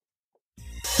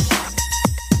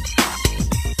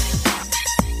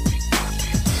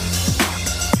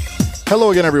Hello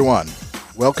again, everyone.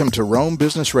 Welcome to Rome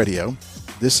Business Radio.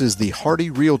 This is the Hardy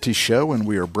Realty Show, and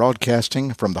we are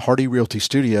broadcasting from the Hardy Realty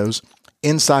Studios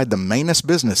inside the Manus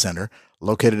Business Center,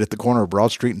 located at the corner of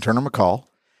Broad Street and Turner McCall,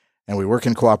 and we work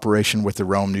in cooperation with the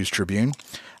Rome News Tribune.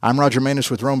 I'm Roger Manus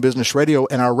with Rome Business Radio,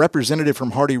 and our representative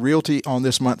from Hardy Realty on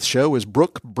this month's show is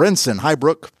Brooke Brinson. Hi,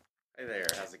 Brooke. Hey there.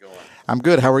 How's it going? I'm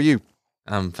good. How are you?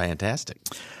 I'm fantastic.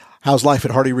 How's life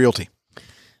at Hardy Realty?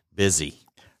 Busy.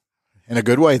 In a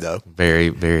good way, though. Very,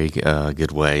 very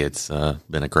good way. It's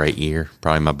been a great year,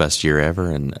 probably my best year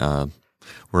ever, and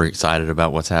we're excited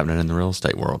about what's happening in the real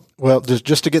estate world. Well,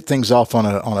 just to get things off on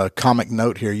a comic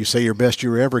note here, you say your best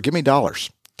year ever. Give me dollars.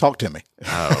 Talk to me.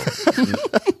 Oh,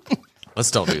 let's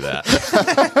don't do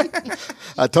that.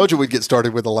 I told you we'd get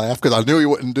started with a laugh because I knew he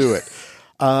wouldn't do it.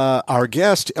 Our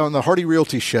guest on the Hardy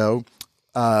Realty Show,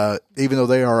 even though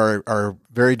they are our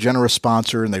very generous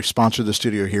sponsor and they sponsor the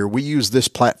studio here, we use this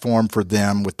platform for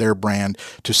them with their brand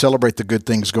to celebrate the good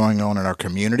things going on in our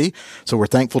community. So we're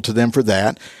thankful to them for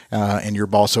that. And your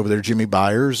boss over there, Jimmy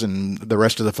Byers, and the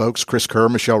rest of the folks, Chris Kerr,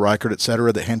 Michelle Reichert, et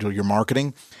cetera, that handle your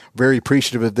marketing. Very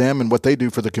appreciative of them and what they do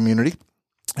for the community.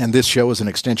 And this show is an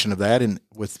extension of that. And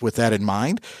with that in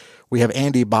mind, we have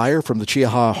Andy Byer from the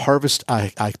Chiaha Harvest.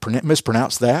 I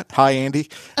mispronounced that. Hi, Andy.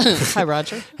 Hi,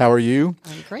 Roger. How are you?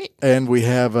 I'm great. And we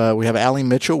have Allie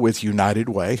Mitchell with United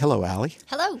Way. Hello, Allie.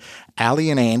 Hello. Allie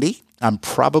and Andy. I'm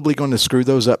probably going to screw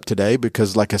those up today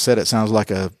because, like I said, it sounds like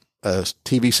a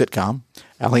TV sitcom.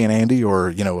 Allie and Andy, or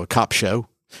a cop show.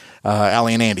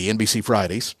 Allie and Andy, NBC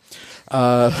Fridays.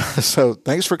 So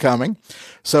thanks for coming.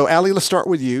 So, Allie, let's start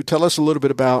with you. Tell us a little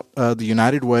bit about the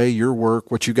United Way, your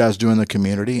work, what you guys do in the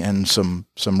community, and some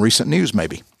recent news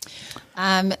maybe.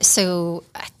 So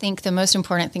I think the most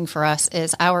important thing for us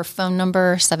is our phone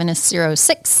number,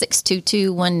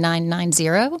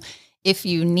 706-622-1990. If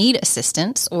you need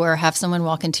assistance or have someone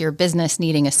walk into your business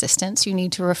needing assistance, you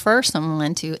need to refer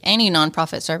someone to any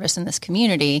nonprofit service in this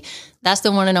community. That's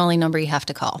the one and only number you have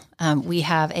to call. We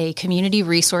have a community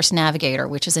resource navigator,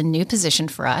 which is a new position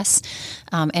for us.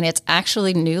 And it's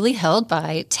actually newly held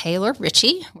by Taylor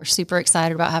Ritchie. We're super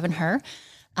excited about having her.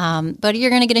 But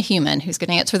you're going to get a human who's going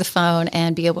to answer the phone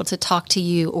and be able to talk to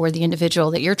you or the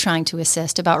individual that you're trying to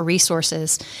assist about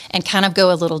resources and kind of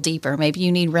go a little deeper. Maybe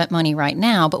you need rent money right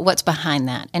now, but what's behind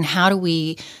that? And how do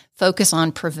we focus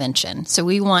on prevention? So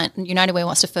United Way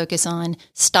wants to focus on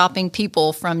stopping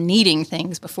people from needing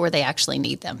things before they actually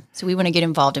need them. So we want to get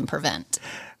involved in prevent.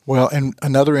 Well, and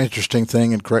another interesting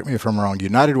thing, and correct me if I'm wrong,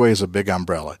 United Way is a big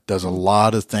umbrella. It does a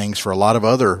lot of things for a lot of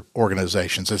other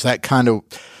organizations. Is that kind of...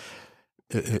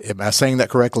 Am I saying that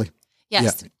correctly?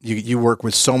 Yes. Yeah. You work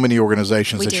with so many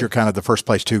organizations that you're kind of the first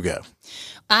place to go.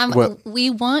 We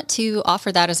want to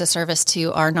offer that as a service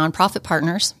to our nonprofit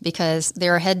partners because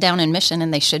they're head down in mission,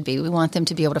 and they should be. We want them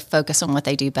to be able to focus on what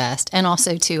they do best, and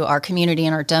also to our community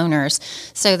and our donors,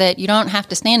 so that you don't have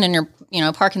to stand in your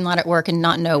parking lot at work and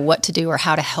not know what to do or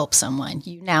how to help someone.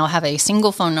 You now have a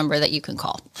single phone number that you can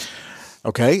call.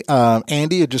 Okay.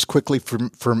 Andy, just quickly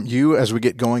from you as we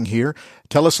get going here,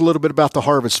 tell us a little bit about the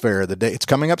Harvest Fair. The day it's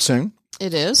coming up soon.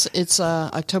 It is. It's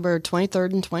October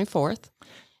 23rd and 24th.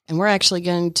 And we're actually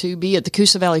going to be at the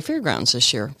Coosa Valley Fairgrounds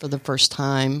this year for the first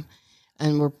time.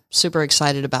 And we're super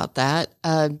excited about that.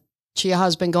 Chiaha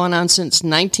has been going on since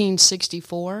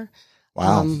 1964.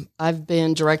 Wow. I've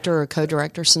been director or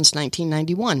co-director since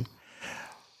 1991.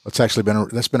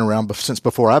 That's been around since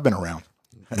before I've been around.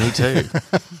 Me too.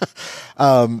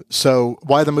 So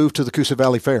why the move to the Coosa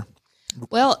Valley Fair?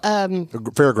 Well,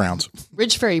 Fairgrounds.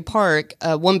 Ridge Ferry Park,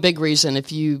 one big reason,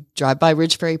 if you drive by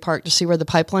Ridge Ferry Park to see where the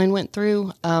pipeline went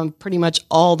through, pretty much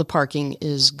all the parking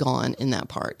is gone in that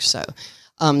park. So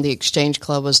the Exchange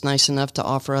Club was nice enough to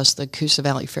offer us the Coosa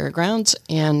Valley Fairgrounds,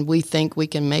 and we think we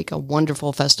can make a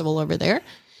wonderful festival over there,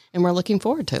 and we're looking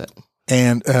forward to it.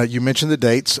 And you mentioned the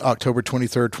dates, October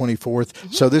 23rd, 24th.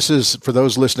 Mm-hmm. So this is, for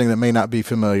those listening that may not be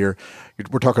familiar,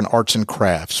 we're talking arts and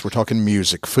crafts. We're talking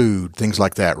music, food, things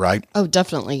like that, right? Oh,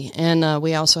 definitely. And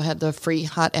we also had the free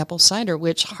hot apple cider,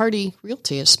 which Hardy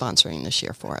Realty is sponsoring this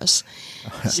year for us.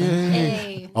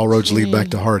 Hey. All roads lead back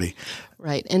to Hardy.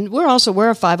 Right. And we're a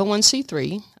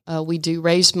 501c3. We do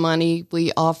raise money.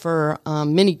 We offer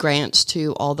mini grants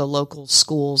to all the local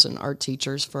schools and art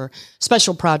teachers for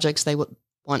special projects they would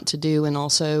want to do, and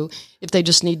also if they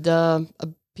just need a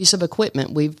piece of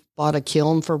equipment. We've bought a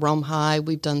kiln for Rome High.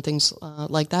 We've done things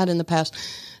like that in the past.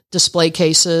 Display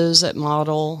cases at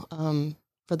Model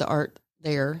for the art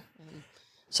there.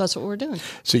 So that's what we're doing.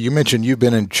 So you mentioned you've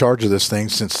been in charge of this thing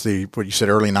since what you said,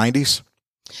 early 90s?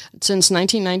 Since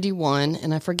 1991,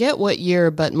 and I forget what year,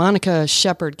 but Monica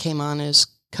Shepard came on as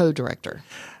co-director.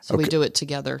 So we do it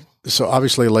together. So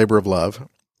obviously a labor of love.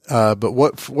 But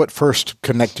what first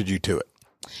connected you to it?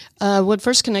 What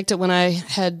first connected when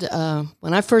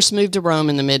I first moved to Rome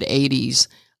in the mid '80s,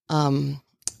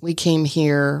 we came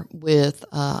here with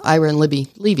Ira and Libby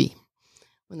Levy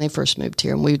when they first moved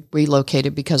here, and we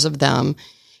relocated because of them.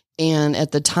 And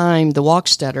at the time, the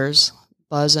Walksteaders,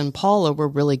 Buzz and Paula, were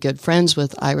really good friends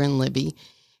with Ira and Libby,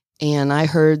 and I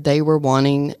heard they were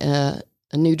wanting a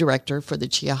new director for the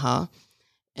Chiaja,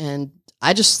 and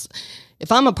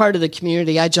if I'm a part of the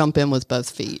community, I jump in with both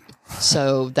feet.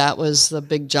 So that was the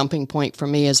big jumping point for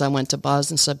me as I went to Buzz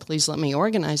and said, please let me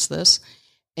organize this.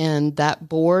 And that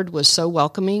board was so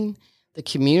welcoming. The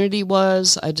community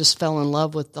was. I just fell in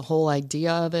love with the whole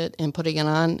idea of it and putting it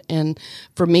on. And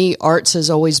for me, arts has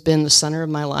always been the center of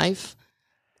my life.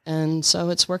 And so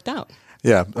it's worked out.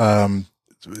 Yeah.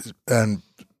 And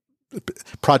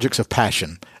projects of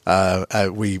passion.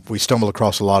 We stumble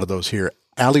across a lot of those here.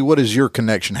 Allie, what is your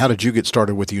connection? How did you get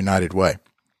started with United Way?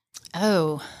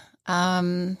 Well,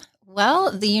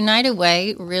 the United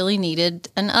Way really needed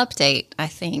an update, I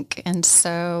think. And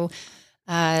so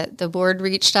the board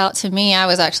reached out to me. I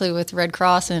was actually with Red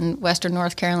Cross in Western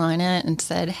North Carolina and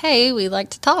said, hey, we'd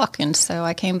like to talk. And so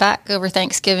I came back over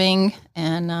Thanksgiving,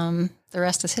 and the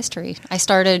rest is history. I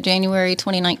started January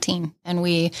 2019, and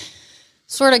we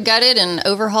sort of gutted and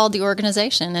overhauled the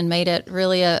organization and made it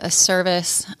really a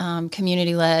service,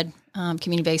 community-led,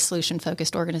 community-based,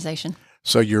 solution-focused organization.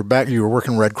 So you were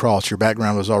working Red Cross. Your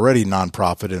background was already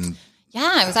nonprofit, and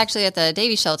I was actually at the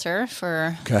Davy Shelter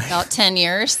for about 10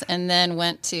 years, and then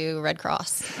went to Red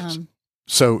Cross.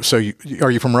 So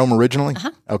are you from Rome originally?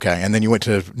 Uh-huh. Okay, and then you went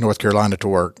to North Carolina to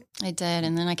work. I did,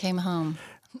 and then I came home.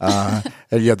 And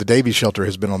the Davy Shelter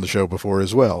has been on the show before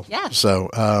as well. Yeah. So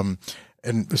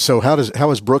how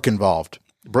is Brooke involved?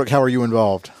 Brooke, how are you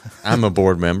involved? I'm a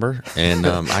board member, and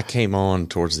I came on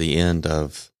towards the end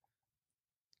of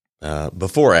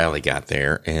before Allie got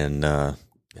there, and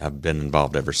I've been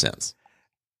involved ever since.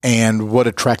 And what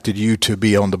attracted you to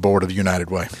be on the board of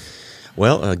United Way?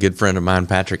 Well, a good friend of mine,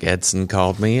 Patrick Edson,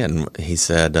 called me, and he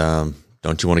said,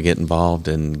 don't you want to get involved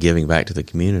in giving back to the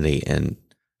community? And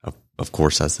of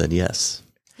course I said yes.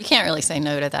 You can't really say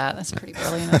no to that. That's pretty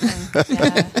brilliant.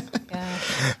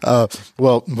 Yeah.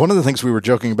 Well, one of the things we were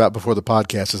joking about before the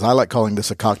podcast is I like calling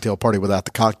this a cocktail party without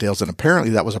the cocktails, and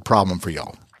apparently that was a problem for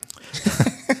y'all.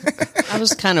 I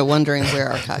was kind of wondering where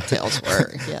our cocktails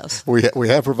were. Yes, we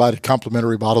have provided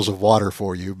complimentary bottles of water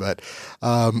for you, but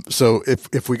so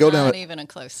if we go down, not even a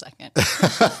close second.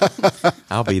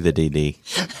 I'll be the DD.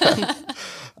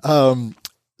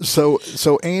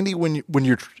 So Andy, when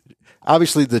you're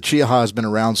obviously the Chiaja has been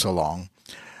around so long,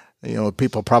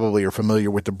 people probably are familiar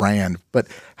with the brand, but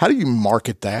how do you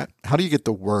market that? How do you get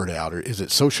the word out? Or is it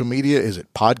social media? Is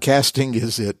it podcasting?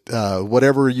 Is it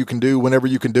whatever you can do whenever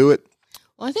you can do it?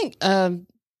 Well, I think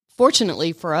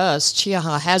fortunately for us,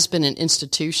 Chiaja has been an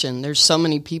institution. There's so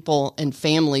many people and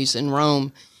families in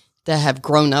Rome that have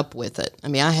grown up with it. I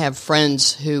mean, I have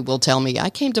friends who will tell me, I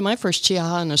came to my first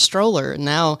Chiaja in a stroller, and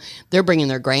now they're bringing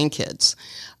their grandkids.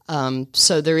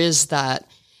 So there is that.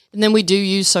 And then we do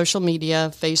use social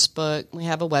media, Facebook. We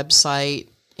have a website,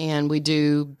 and we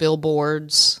do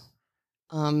billboards,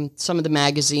 some of the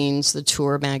magazines, the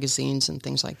tour magazines and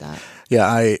things like that. Yeah,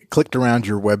 I clicked around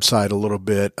your website a little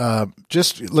bit.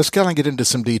 Just let's kind of get into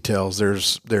some details.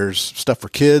 There's stuff for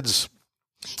kids.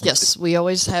 Yes, we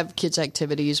always have kids'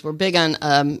 activities. We're big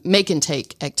on make and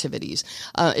take activities.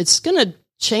 It's going to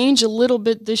change a little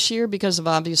bit this year because of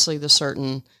obviously the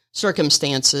certain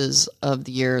circumstances of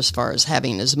the year as far as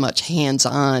having as much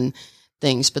hands-on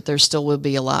things, but there still will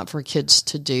be a lot for kids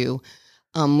to do.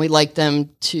 We like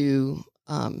them to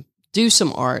do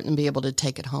some art and be able to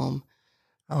take it home.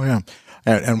 Oh, yeah.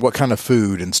 And what kind of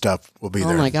food and stuff will be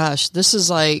there? Oh, my gosh. This is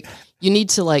like, you need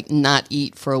to not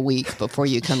eat for a week before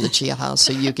you come to Chiaja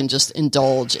so you can just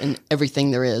indulge in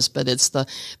everything there is. But it's the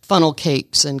funnel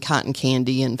cakes and cotton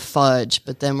candy and fudge.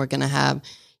 But then we're going to have,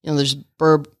 there's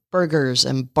burgers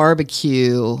and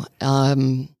barbecue,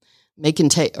 make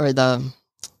and take, or the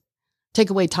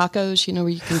takeaway tacos, where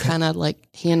you can kind of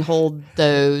handhold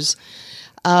those.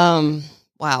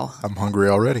 Wow. I'm hungry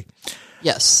already.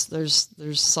 Yes, there's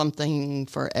something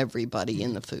for everybody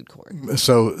in the food court.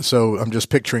 So I'm just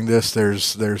picturing this.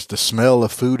 There's the smell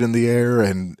of food in the air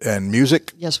and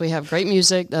music. Yes, we have great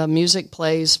music. Music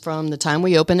plays from the time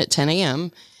we open at 10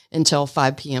 a.m. until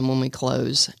 5 p.m. when we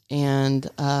close. And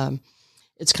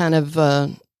it's kind of, I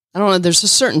don't know, there's a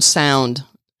certain sound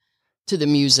to the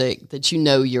music that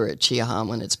you're at Chiaja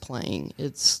when it's playing.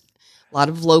 It's a lot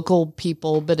of local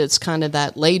people, but it's kind of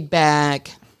that laid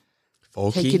back,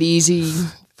 Folky. take it easy,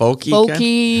 folky.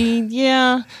 folky.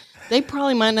 Yeah, they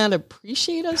probably might not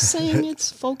appreciate us saying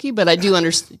it's folky, but I do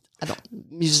understand. I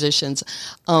don't musicians.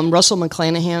 Russell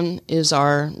McClanahan is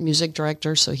our music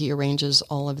director, so he arranges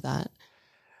all of that.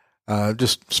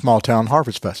 Just small town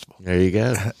harvest festival. There you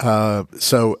go.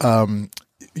 So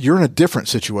you're in a different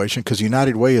situation because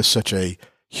United Way is such a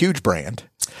huge brand.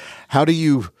 How do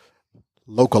you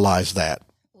localize that?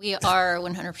 We are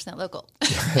 100% local.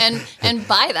 and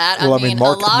by that, Well, I mean,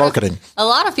 marketing. A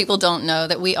lot of people don't know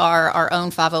that we are our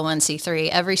own 501c3.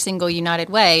 Every single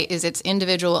United Way is its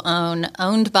individual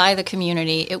owned by the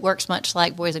community. It works much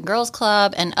like Boys and Girls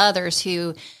Club and others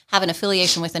who have an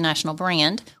affiliation with the national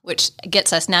brand, which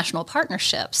gets us national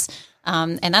partnerships.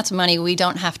 And that's money we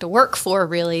don't have to work for,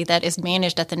 really, that is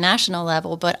managed at the national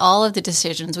level. But all of the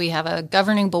decisions, we have a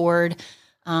governing board,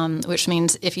 which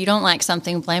means if you don't like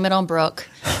something, blame it on Brooke.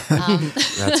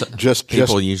 That's just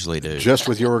people usually do. Just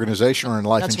with your organization or in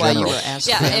life That's in why general? you were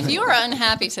asking. Yeah, if you are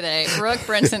unhappy today, Brooke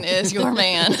Brinson is your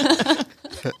man.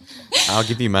 I'll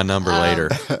give you my number later.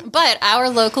 But our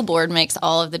local board makes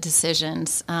all of the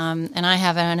decisions. And I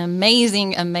have an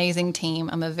amazing, amazing team.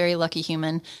 I'm a very lucky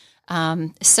human.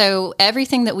 So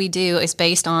everything that we do is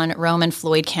based on Rome and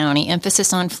Floyd County,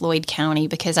 emphasis on Floyd County,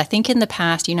 because I think in the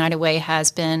past, United Way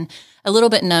has been a little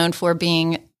bit known for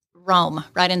being Rome,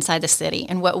 right inside the city.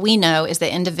 And what we know is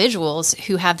that individuals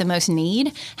who have the most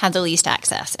need have the least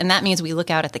access. And that means we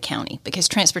look out at the county because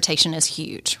transportation is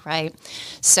huge, right?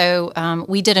 So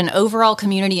we did an overall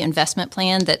community investment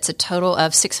plan that's a total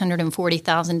of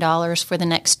 $640,000 for the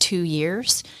next 2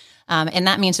 years. And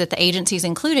that means that the agencies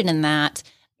included in that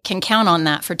can count on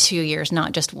that for 2 years,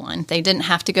 not just one. They didn't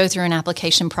have to go through an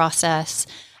application process.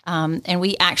 And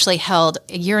we actually held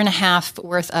a year and a half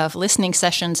worth of listening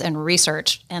sessions and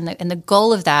research. And the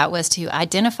goal of that was to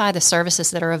identify the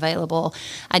services that are available,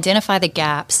 identify the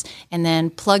gaps, and then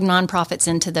plug nonprofits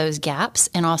into those gaps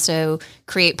and also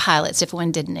create pilots if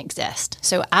one didn't exist.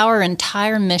 So our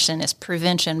entire mission is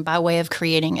prevention by way of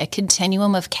creating a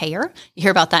continuum of care. You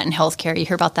hear about that in healthcare. You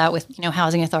hear about that with,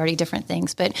 housing authority, different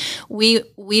things. But we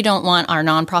don't want our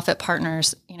nonprofit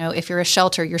partners, if you're a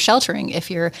shelter, you're sheltering. If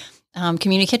you're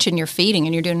community kitchen, you're feeding,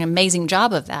 and you're doing an amazing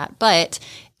job of that. But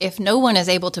if no one is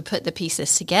able to put the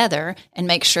pieces together and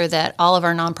make sure that all of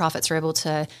our nonprofits are able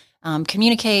to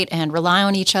communicate and rely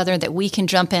on each other, that we can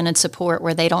jump in and support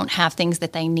where they don't have things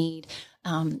that they need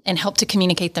and help to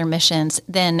communicate their missions,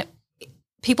 then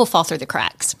people fall through the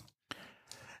cracks.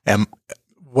 And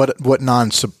what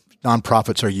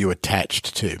nonprofits are you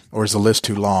attached to, or is the list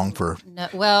too long for? No,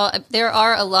 well, there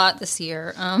are a lot this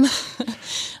year.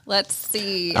 Let's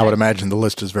see. I would imagine the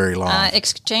list is very long.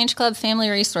 Exchange Club Family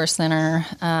Resource Center,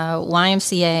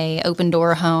 YMCA, Open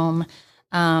Door Home.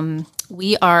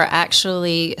 We are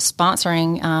actually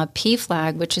sponsoring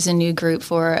PFLAG, which is a new group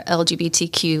for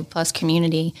LGBTQ plus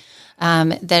community.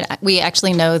 That we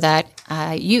actually know that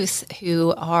youth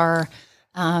who are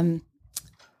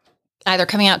either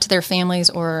coming out to their families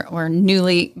or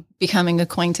newly becoming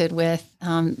acquainted with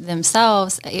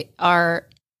themselves are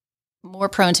more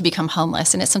prone to become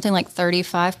homeless. And it's something like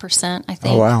 35%, I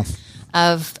think,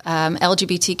 of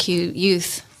LGBTQ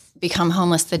youth become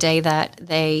homeless the day that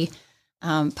they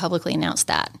publicly announce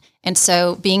that. And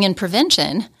so being in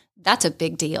prevention, that's a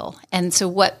big deal. And so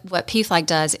what PFLAG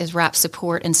does is wrap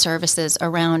support and services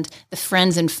around the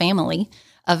friends and family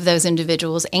of those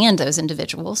individuals,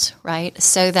 right?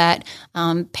 So that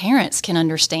parents can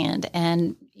understand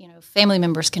and family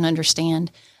members can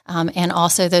understand, and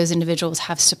also those individuals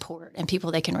have support and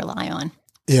people they can rely on.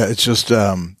 Yeah, it's just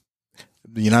the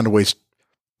United Way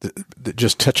that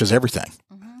just touches everything.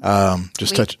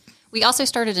 Mm-hmm. We also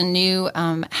started a new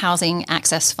housing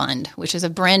access fund, which is a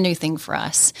brand new thing for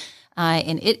us.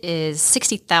 And it is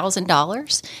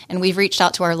 $60,000. And we've reached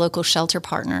out to our local shelter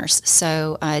partners.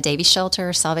 So Davies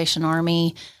Shelter, Salvation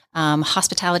Army,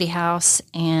 Hospitality House,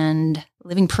 and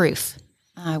Living Proof,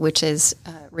 which is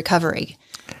recovery.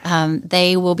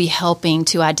 They will be helping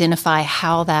to identify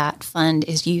how that fund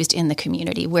is used in the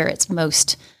community where it's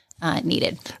most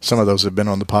needed. Some of those have been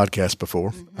on the podcast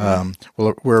before. Mm-hmm.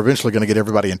 Well, we're eventually going to get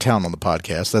everybody in town on the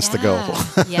podcast. That's the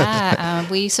goal.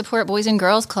 We support Boys and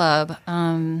Girls Club,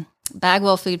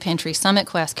 Bagwell Food Pantry, Summit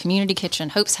Quest, Community Kitchen,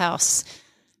 Hope's House,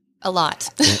 a lot.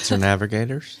 Cancer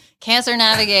Navigators,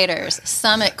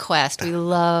 Summit Quest. We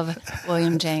love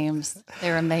William James.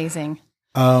 They're amazing.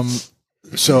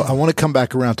 So I want to come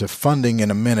back around to funding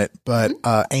in a minute, but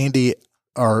Andy,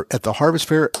 at the Harvest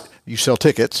Fair, you sell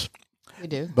tickets. We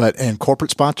do. But and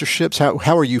corporate sponsorships,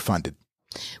 how are you funded?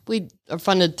 We are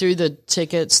funded through the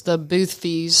tickets, the booth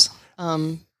fees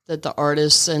that the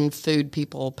artists and food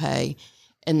people pay.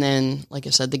 And then, like I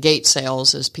said, the gate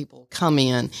sales is people come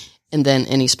in, and then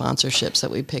any sponsorships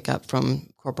that we pick up from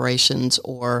corporations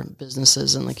or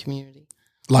businesses in the community.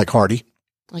 Like Hardy.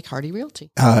 Like Hardy Realty.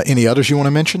 Any others you want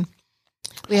to mention?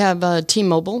 We have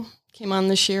T-Mobile came on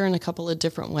this year in a couple of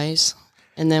different ways.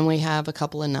 And then we have a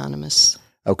couple anonymous.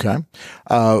 Okay.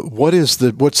 What's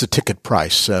the ticket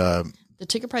price? The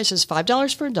ticket price is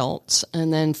 $5 for adults,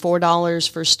 and then $4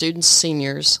 for students,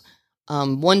 seniors,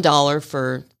 $1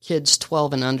 for kids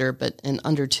 12 and under, and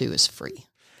under 2 is free.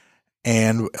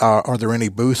 And are there any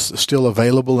booths still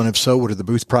available? And if so, what are the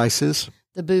booth prices?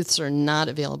 The booths are not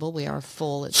available. We are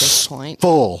full at this point.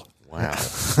 Full. Wow.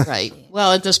 Right.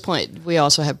 Well, at this point, we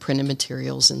also have printed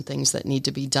materials and things that need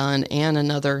to be done. And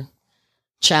another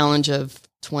challenge of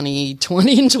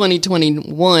 2020 and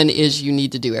 2021 is you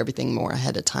need to do everything more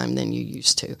ahead of time than you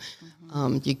used to.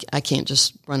 I can't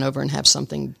just run over and have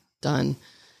something done,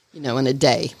 in a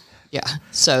day. Yeah.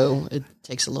 So it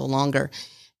takes a little longer.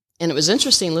 And it was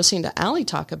interesting listening to Allie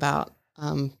talk about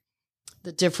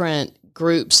the different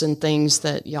groups and things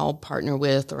that y'all partner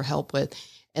with or help with.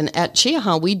 And at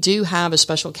Chiaha, we do have a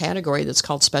special category that's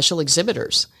called special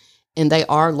exhibitors. And they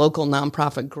are local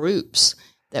nonprofit groups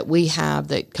that we have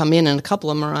that come in, and a couple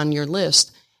of them are on your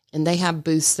list. And they have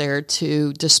booths there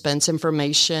to dispense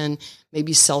information,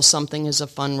 maybe sell something as a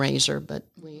fundraiser, but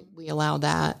we allow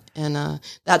that. And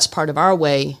that's part of our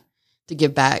way to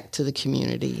give back to the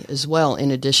community as well,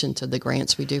 in addition to the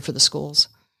grants we do for the schools.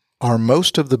 Are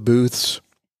most of the booths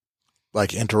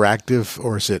like interactive,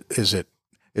 or is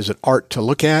it art to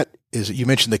look at? You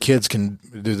mentioned the kids can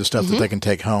do the stuff that they can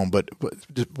take home, but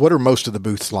what are most of the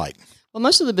booths like? Well,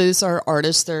 most of the booths are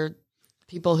artists. They're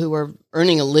people who are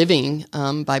earning a living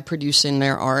by producing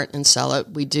their art and sell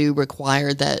it. We do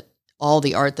require that all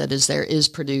the art that is there is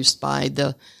produced by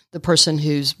the person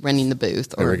who's renting the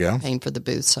booth or paying for the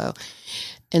booth. So,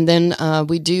 and then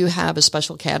we do have a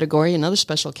special category, another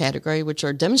special category, which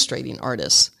are demonstrating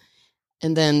artists.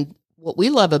 And then what we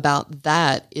love about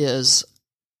that is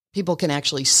people can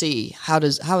actually see how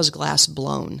is glass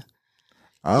blown.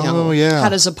 Oh, yeah. How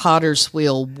does a potter's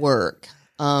wheel work?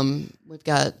 We've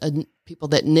got people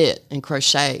that knit and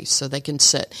crochet, so they can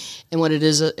sit. And what it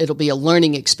is, it'll be a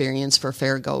learning experience for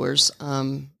fairgoers.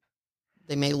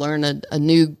 They may learn a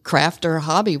new craft or a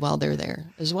hobby while they're there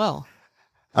as well.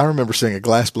 I remember seeing a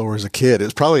glassblower as a kid. It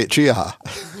was probably at Chiaha.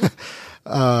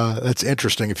 That's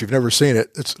interesting. If you've never seen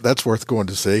it, that's worth going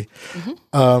to see.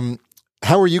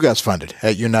 How are you guys funded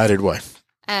at United Way?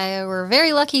 We're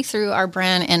very lucky through our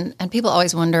brand, and people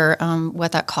always wonder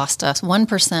what that cost us.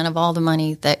 1% of all the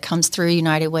money that comes through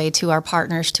United Way to our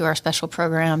partners, to our special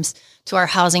programs, to our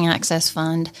Housing Access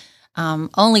Fund,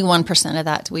 only 1% of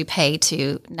that we pay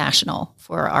to National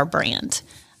for our brand,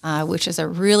 which is a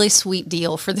really sweet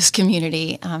deal for this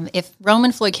community. If Rome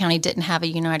and Floyd County didn't have a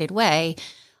United Way,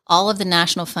 all of the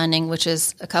national funding, which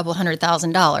is a couple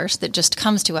 $100,000 that just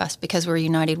comes to us because we're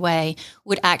United Way,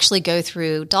 would actually go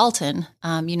through Dalton,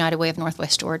 United Way of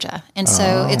Northwest Georgia. And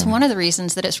so it's one of the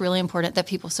reasons that it's really important that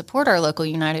people support our local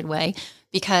United Way,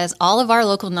 because all of our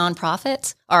local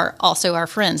nonprofits are also our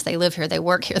friends. They live here, they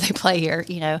work here, they play here.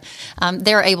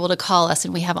 They're able to call us,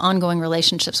 and we have ongoing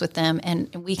relationships with them,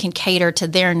 and we can cater to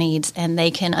their needs, and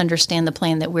they can understand the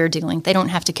plan that we're doing. They don't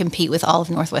have to compete with all of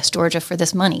Northwest Georgia for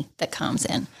this money that comes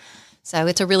in. So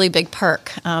it's a really big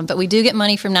perk. But we do get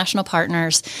money from national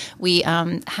partners. We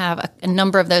have a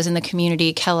number of those in the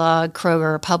community: Kellogg,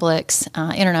 Kroger, Publix.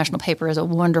 International Paper is a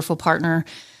wonderful partner.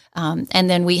 And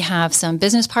then we have some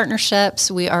business partnerships.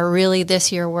 We are really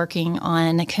this year working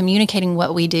on communicating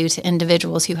what we do to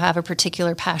individuals who have a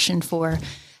particular passion for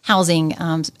housing,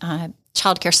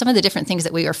 childcare, some of the different things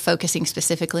that we are focusing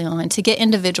specifically on to get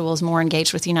individuals more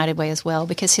engaged with United Way as well.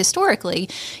 Because historically,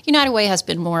 United Way has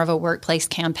been more of a workplace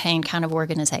campaign kind of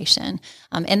organization.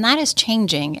 And that is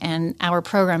changing, and our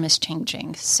program is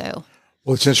changing. So.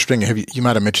 Well, it's interesting. You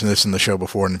might have mentioned this in the show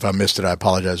before, and if I missed it, I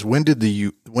apologize. When did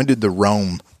the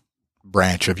Rome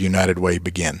branch of United Way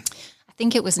begin? I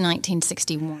think it was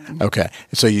 1961. Okay.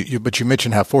 So but you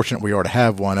mentioned how fortunate we are to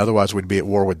have one. Otherwise, we'd be at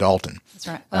war with Dalton. That's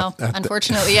right. Well,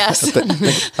 unfortunately, yes.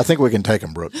 I think we can take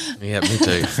them, Brooke. Yeah, me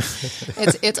too.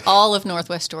 It's all of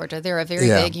Northwest Georgia. They're a very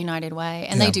big United Way,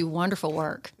 and they do wonderful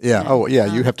work. Yeah. Oh,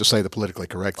 yeah. You have to say the politically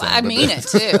correct thing. Well, I mean it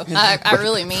too. I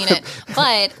really mean it.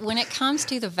 But when it comes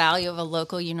to the value of a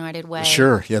local United Way,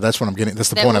 sure. Yeah, that's what I'm getting. That's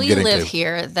the point I'm getting to. We live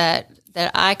here that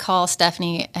I call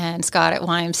Stephanie and Scott at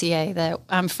YMCA that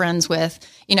I'm friends with.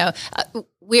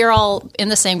 We're all in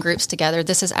the same groups together.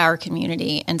 This is our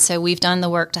community. And so we've done the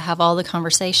work to have all the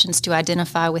conversations to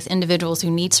identify with individuals who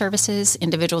need services,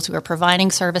 individuals who are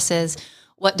providing services,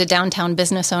 what do downtown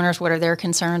business owners, what are their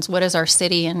concerns? What is our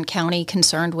city and county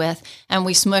concerned with? And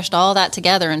we smushed all that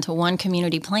together into one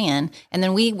community plan. And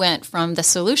then we went from the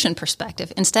solution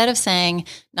perspective. Instead of saying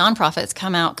nonprofits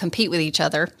come out, compete with each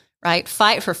other, right?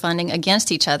 Fight for funding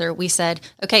against each other. We said,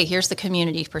 okay, here's the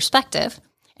community perspective.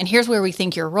 And here's where we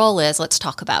think your role is. Let's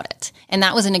talk about it. And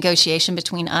that was a negotiation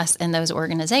between us and those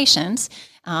organizations.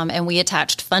 And we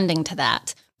attached funding to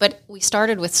that. But we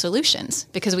started with solutions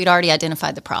because we'd already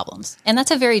identified the problems. And that's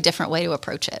a very different way to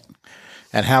approach it.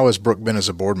 And how has Brooke been as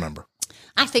a board member?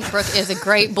 I think Brooke is a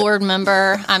great board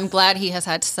member. I'm glad he has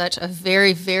had such a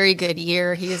very, very good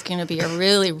year. He is going to be a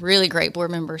really, really great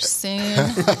board member soon.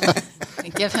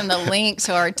 Give him the link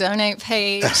to our donate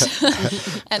page.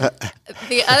 And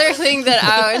the other thing that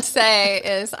I would say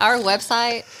is our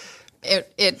website,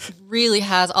 it really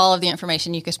has all of the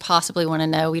information you could possibly want to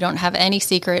know. We don't have any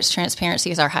secrets. Transparency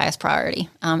is our highest priority.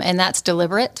 And that's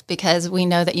deliberate because we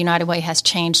know that United Way has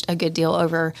changed a good deal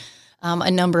over a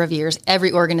number of years.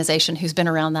 Every organization who's been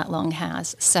around that long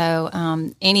has. So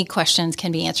any questions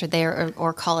can be answered there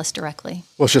or call us directly.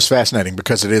 Well, it's just fascinating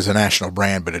because it is a national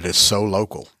brand, but it is so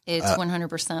local. It's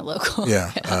 100% local.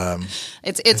 Yeah.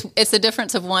 It's the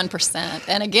difference of 1%.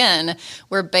 And again,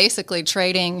 we're basically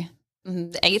trading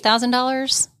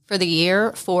 $8,000 for the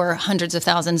year for hundreds of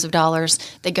thousands of dollars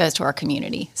that goes to our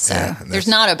community. So there's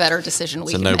not a better decision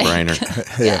we can make. It's a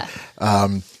no-brainer.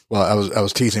 Yeah. Well, I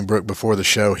was teasing Brooke before the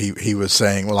show. He was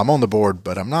saying, "Well, I'm on the board,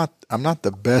 but I'm not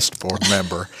the best board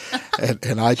member,"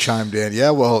 and I chimed in, "Yeah,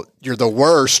 well, you're the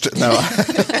worst." No.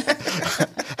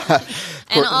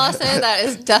 And also, that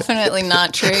is definitely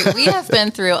not true. We have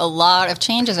been through a lot of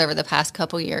changes over the past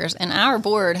couple years, and our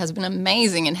board has been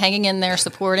amazing in hanging in there,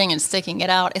 supporting and sticking it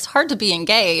out. It's hard to be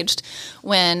engaged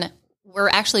when we're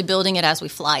actually building it as we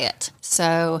fly it.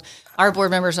 So our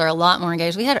board members are a lot more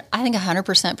engaged. We had, I think,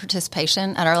 100%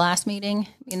 participation at our last meeting.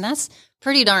 I mean, that's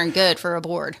pretty darn good for a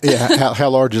board. Yeah. How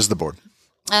large is the board?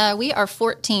 We are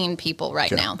 14 people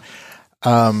right now.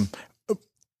 I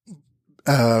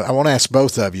want to ask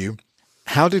both of you,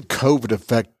 how did COVID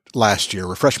affect last year?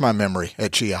 Refresh my memory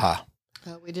at Chiaha.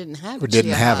 We didn't have. We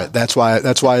didn't have it. That's why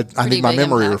I need my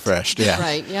memory refreshed. Yeah.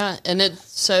 Right. Yeah. And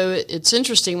it's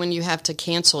interesting when you have to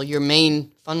cancel your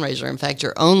main fundraiser. In fact,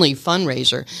 your only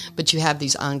fundraiser, but you have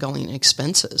these ongoing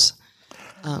expenses.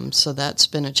 So that's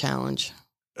been a challenge.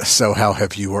 So how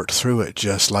have you worked through it?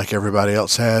 Just like everybody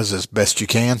else has, as best you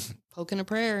can? Poking a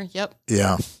prayer. Yep.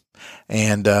 Yeah.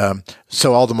 And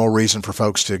so all the more reason for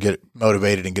folks to get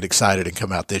motivated and get excited and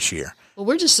come out this year. Well,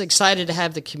 we're just excited to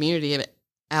have the community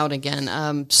out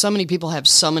again. So many people have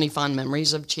so many fond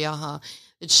memories of Chiaha.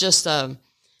 It's just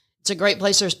it's a great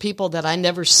place. There's people that I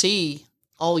never see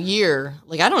all year.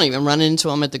 Like I don't even run into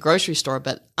them at the grocery store,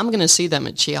 but I'm going to see them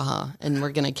at Chiaha, and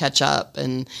we're going to catch up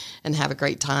and have a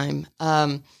great time.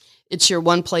 It's your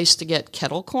one place to get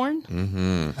kettle corn.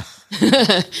 Mm-hmm.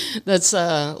 That's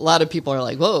a lot of people are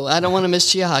like, whoa, I don't want to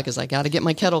miss Chiaha because I got to get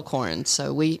my kettle corn.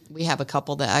 So we have a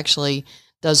couple that actually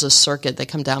does a circuit. They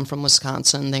come down from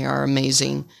Wisconsin. They are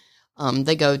amazing.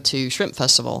 They go to Shrimp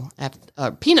Festival,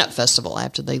 Peanut Festival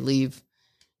after they leave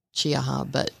Chiaha,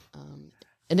 but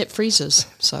and it freezes,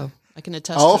 so I can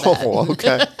attest to that. Oh,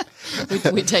 okay.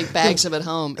 we take bags of it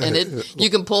home, and you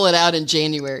can pull it out in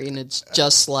January, and it's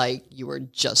just like you were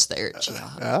just there at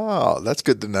Chiaha. Oh, that's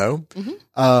good to know.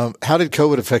 Mm-hmm. How did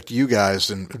COVID affect you guys?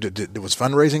 And was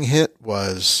fundraising hit?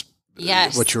 Was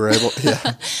yes. What you were able?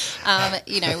 Yeah.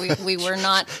 We were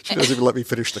not. She doesn't even let me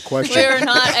finish the question. We were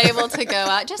not able to go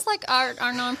out, just like our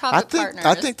nonprofit partners.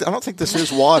 I don't think this is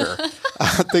water.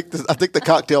 I think the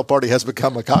cocktail party has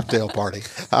become a cocktail party.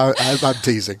 I'm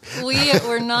teasing. We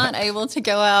were not able to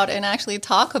go out and actually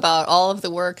talk about all of the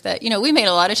work that we made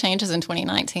a lot of changes in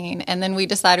 2019, and then we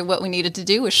decided what we needed to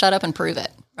do was shut up and prove it.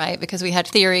 Right, because we had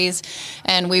theories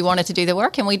and we wanted to do the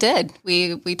work, and we did.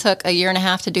 We took a year and a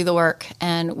half to do the work,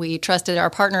 and we trusted our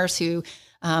partners who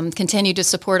continued to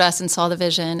support us and saw the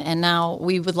vision. And now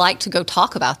we would like to go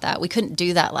talk about that. We couldn't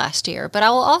do that last year. But I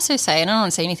will also say, and I don't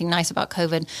want to say anything nice about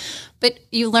COVID, but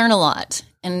you learn a lot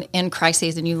in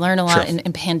crises, and you learn a lot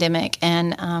in pandemic.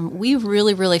 And we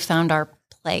really, really found our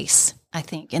place, I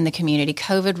think, in the community.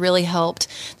 COVID really helped.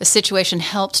 The situation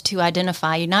helped to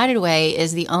identify United Way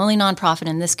is the only nonprofit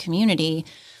in this community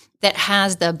that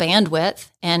has the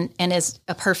bandwidth and is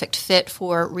a perfect fit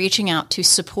for reaching out to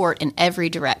support in every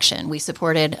direction. We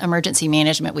supported emergency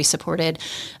management. We supported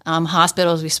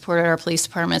hospitals. We supported our police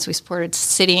departments. We supported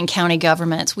city and county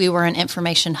governments. We were an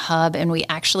information hub, and we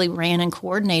actually ran and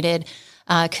coordinated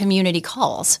community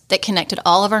calls that connected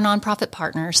all of our nonprofit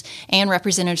partners and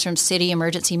representatives from city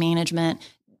emergency management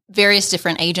various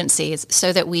different agencies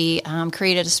so that we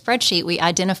created a spreadsheet. We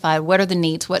identified what are the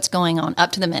needs, what's going on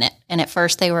up to the minute. And at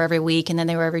first they were every week, and then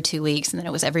they were every 2 weeks, and then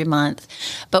it was every month.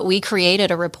 But we created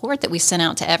a report that we sent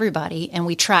out to everybody, and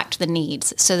we tracked the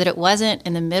needs so that it wasn't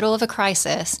in the middle of a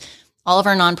crisis. All of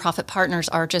our nonprofit partners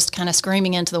are just kind of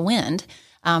screaming into the wind.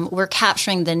 We're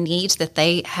capturing the needs that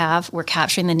they have. We're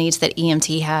capturing the needs that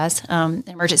EMT has,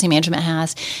 emergency management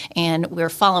has, and we're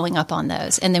following up on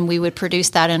those. And then we would produce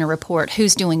that in a report,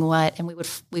 who's doing what, and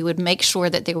we would make sure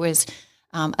that there was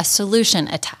a solution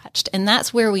attached. And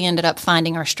that's where we ended up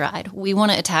finding our stride. We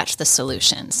want to attach the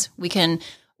solutions.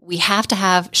 We have to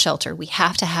have shelter. We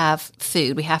have to have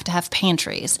food. We have to have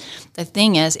pantries. The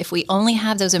thing is, if we only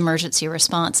have those emergency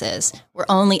responses, we're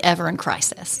only ever in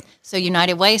crisis. So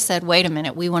United Way said, wait a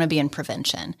minute, we want to be in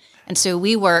prevention. And so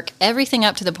we work everything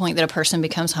up to the point that a person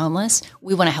becomes homeless,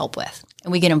 we want to help with,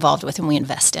 and we get involved with, and we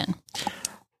invest in.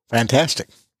 Fantastic.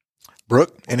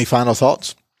 Brooke, any final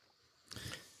thoughts?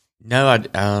 No,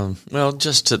 well,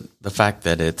 just to the fact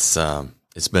that it's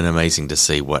been amazing to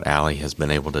see what Allie has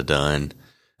been able to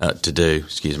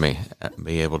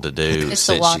be able to do. It's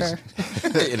the water.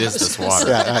 It is this water.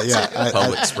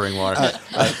 Public spring water.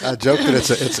 I joke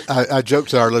that I joke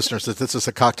to our listeners that this is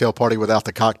a cocktail party without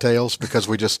the cocktails because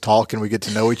we just talk and we get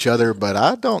to know each other. But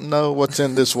I don't know what's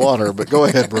in this water. But go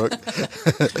ahead, Brooke.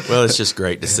 Well, it's just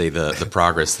great to see the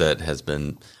progress that has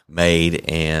been made,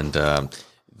 and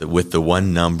with the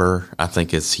one number, I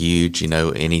think it's huge.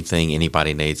 Anything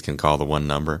anybody needs can call the one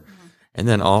number, and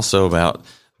then also about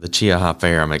the Chiaha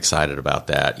Fair, I'm excited about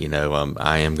that.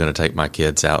 I am going to take my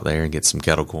kids out there and get some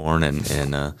kettle corn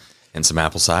and some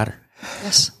apple cider.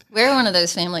 Yes. We're one of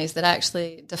those families that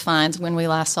actually defines when we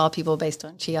last saw people based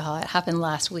on Chiaha. It happened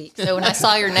last week. So when I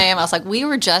saw your name, I was like, we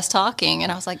were just talking.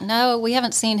 And I was like, no, we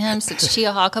haven't seen him since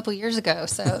Chiaha a couple years ago.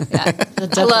 So yeah,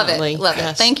 I love it. Love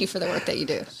it. Thank you for the work that you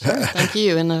do. Sure, thank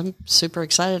you. And I'm super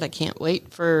excited. I can't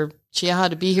wait for Chiaha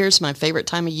to be here. It's my favorite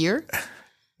time of year.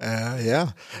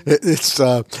 Yeah, it's.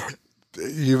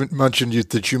 You mentioned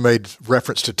that you made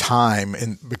reference to time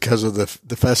and because of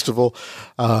the festival.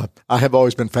 I have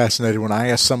always been fascinated when I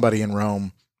ask somebody in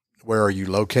Rome, "Where are you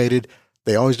located?"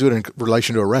 They always do it in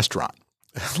relation to a restaurant,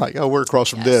 like, "Oh, we're across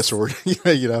from this," or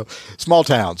small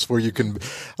towns where you can.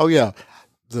 Oh yeah,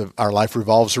 our life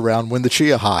revolves around when the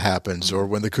Chiaha happens or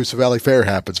when the Coosa Valley Fair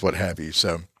happens, what have you.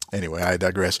 So. Anyway, I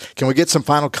digress. Can we get some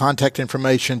final contact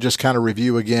information? Just kind of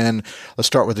review again. Let's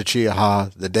start with the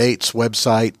Chiaha, the dates,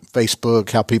 website,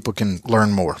 Facebook, how people can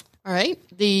learn more. All right.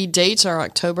 The dates are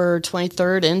October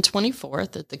 23rd and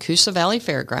 24th at the Coosa Valley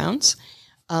Fairgrounds.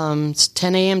 It's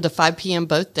 10 a.m. to 5 p.m.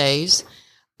 both days.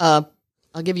 I'll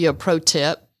give you a pro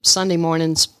tip. Sunday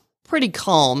morning's pretty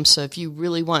calm, so if you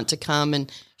really want to come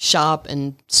and shop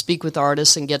and speak with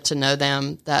artists and get to know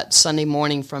them, that Sunday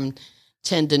morning from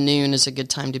 10 to noon is a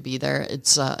good time to be there.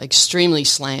 It's extremely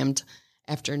slammed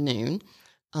after noon.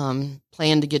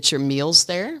 Plan to get your meals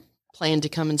there. Plan to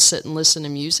come and sit and listen to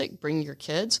music. Bring your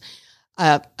kids.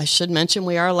 I should mention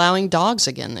we are allowing dogs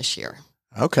again this year.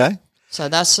 Okay. So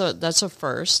that's a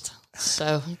first.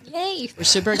 So yay! We're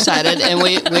super excited, and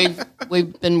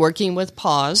we've been working with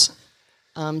PAWS.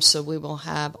 So we will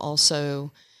have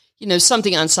also,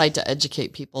 something on site to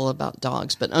educate people about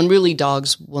dogs. But unruly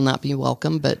dogs will not be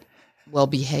welcome, but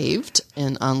well-behaved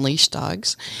and unleashed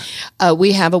dogs.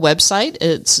 We have a website.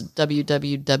 It's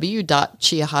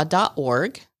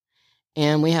www.chiaha.org.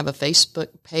 And we have a Facebook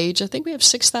page. I think we have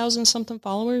 6,000 something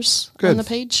followers on the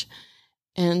page.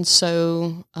 And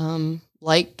so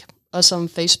like us on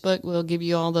Facebook. We'll give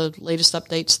you all the latest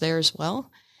updates there as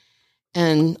well.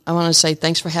 And I want to say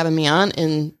thanks for having me on,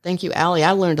 and thank you, Allie.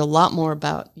 I learned a lot more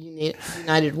about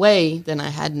United Way than I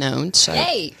had known. So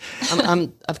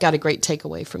I've got a great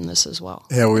takeaway from this as well.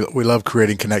 Yeah, we love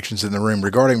creating connections in the room.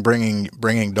 Regarding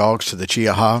bringing dogs to the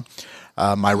Chiaha,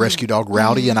 my rescue dog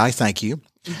Rowdy and I thank you.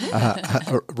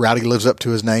 Rowdy lives up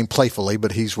to his name playfully,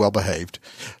 but he's well behaved.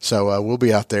 So we'll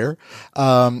be out there.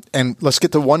 And let's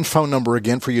get the one phone number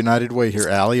again for United Way here,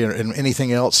 Allie, and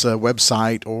anything else,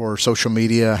 website or social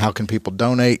media. How can people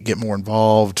donate, get more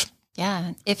involved?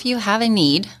 Yeah. If you have a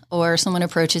need or someone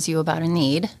approaches you about a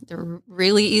need, the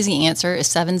really easy answer is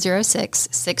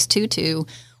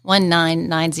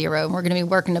 706-622-1990. And we're going to be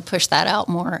working to push that out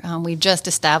more. We just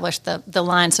established the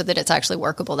line so that it's actually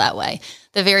workable that way.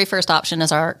 The very first option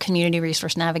is our community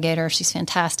resource navigator. She's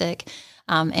fantastic.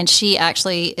 And she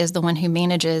actually is the one who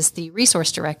manages the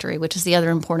resource directory, which is the other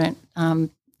important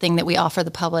thing that we offer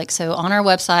the public. So on our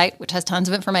website, which has tons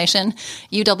of information,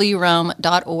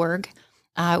 uwrome.org,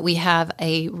 we have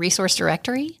a resource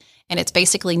directory. And it's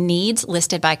basically needs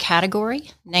listed by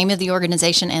category, name of the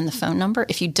organization, and the phone number.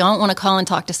 If you don't want to call and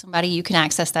talk to somebody, you can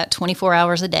access that 24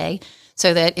 hours a day,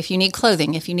 so that if you need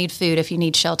clothing, if you need food, if you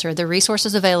need shelter, the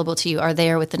resources available to you are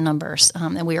there with the numbers.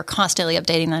 And we are constantly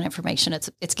updating that information.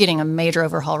 It's getting a major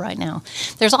overhaul right now.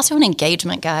 There's also an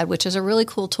engagement guide, which is a really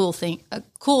cool thing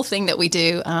that we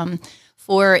do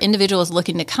for individuals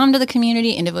looking to come to the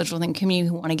community, individuals in the community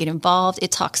who want to get involved.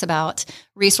 It talks about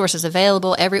resources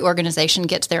available. Every organization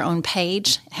gets their own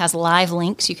page. It has live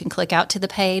links. You can click out to the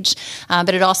page.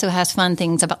 But it also has fun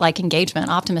things about like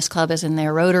engagement. Optimist Club is in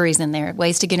there. Rotary's in there.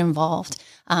 Ways to get involved.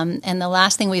 And the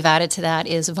last thing we've added to that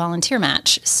is a volunteer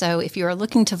match. So if you are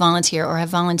looking to volunteer or have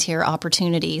volunteer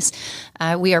opportunities,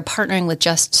 we are partnering with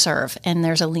Just Serve. And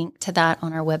there's a link to that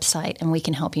on our website, and we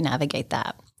can help you navigate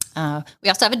that. We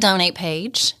also have a donate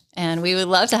page, and we would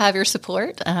love to have your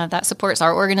support. That supports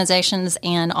our organizations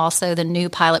and also the new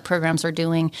pilot programs we're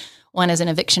doing. One is an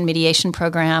eviction mediation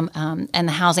program and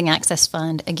the Housing Access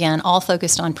Fund, again, all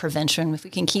focused on prevention. If we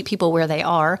can keep people where they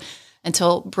are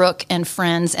until Brooke and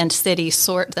friends and city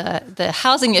sort the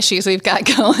housing issues we've got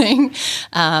going.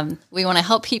 We want to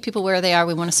help keep people where they are.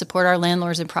 We want to support our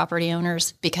landlords and property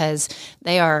owners because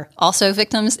they are also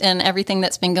victims in everything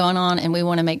that's been going on, and we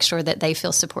want to make sure that they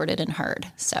feel supported and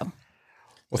heard. So,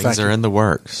 things are in the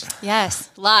works.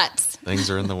 Yes, lots. Things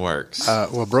are in the works.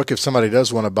 Well, Brooke, if somebody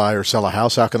does want to buy or sell a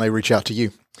house, how can they reach out to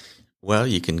you? Well,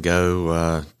 you can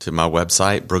go to my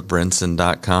website,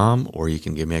 brookebrinson.com, or you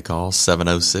can give me a call,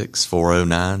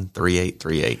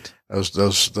 706-409-3838.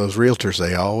 Those realtors,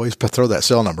 they always throw that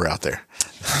cell number out there.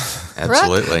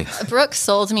 Absolutely. Brooke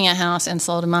sold me a house and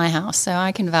sold my house, so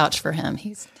I can vouch for him.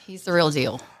 He's the real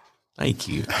deal. Thank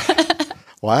you.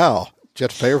 Wow. Did you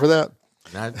have to pay her for that?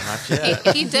 Not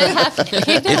yet. He did have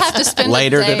to spend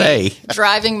later the day today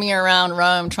driving me around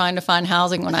Rome trying to find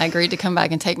housing when I agreed to come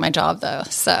back and take my job, though.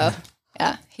 So,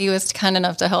 yeah, he was kind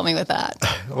enough to help me with that.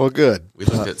 Well, good. We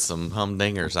looked at some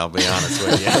humdingers, I'll be honest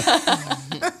with you.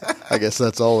 I guess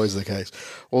that's always the case.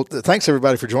 Well, thanks,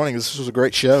 everybody, for joining us. This was a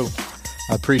great show.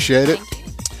 I appreciate it.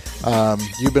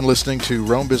 You've been listening to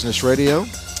Rome Business Radio.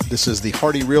 This is the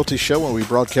Hardy Realty Show, and we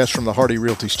broadcast from the Hardy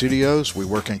Realty Studios. We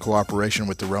work in cooperation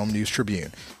with the Rome News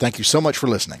Tribune. Thank you so much for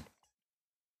listening.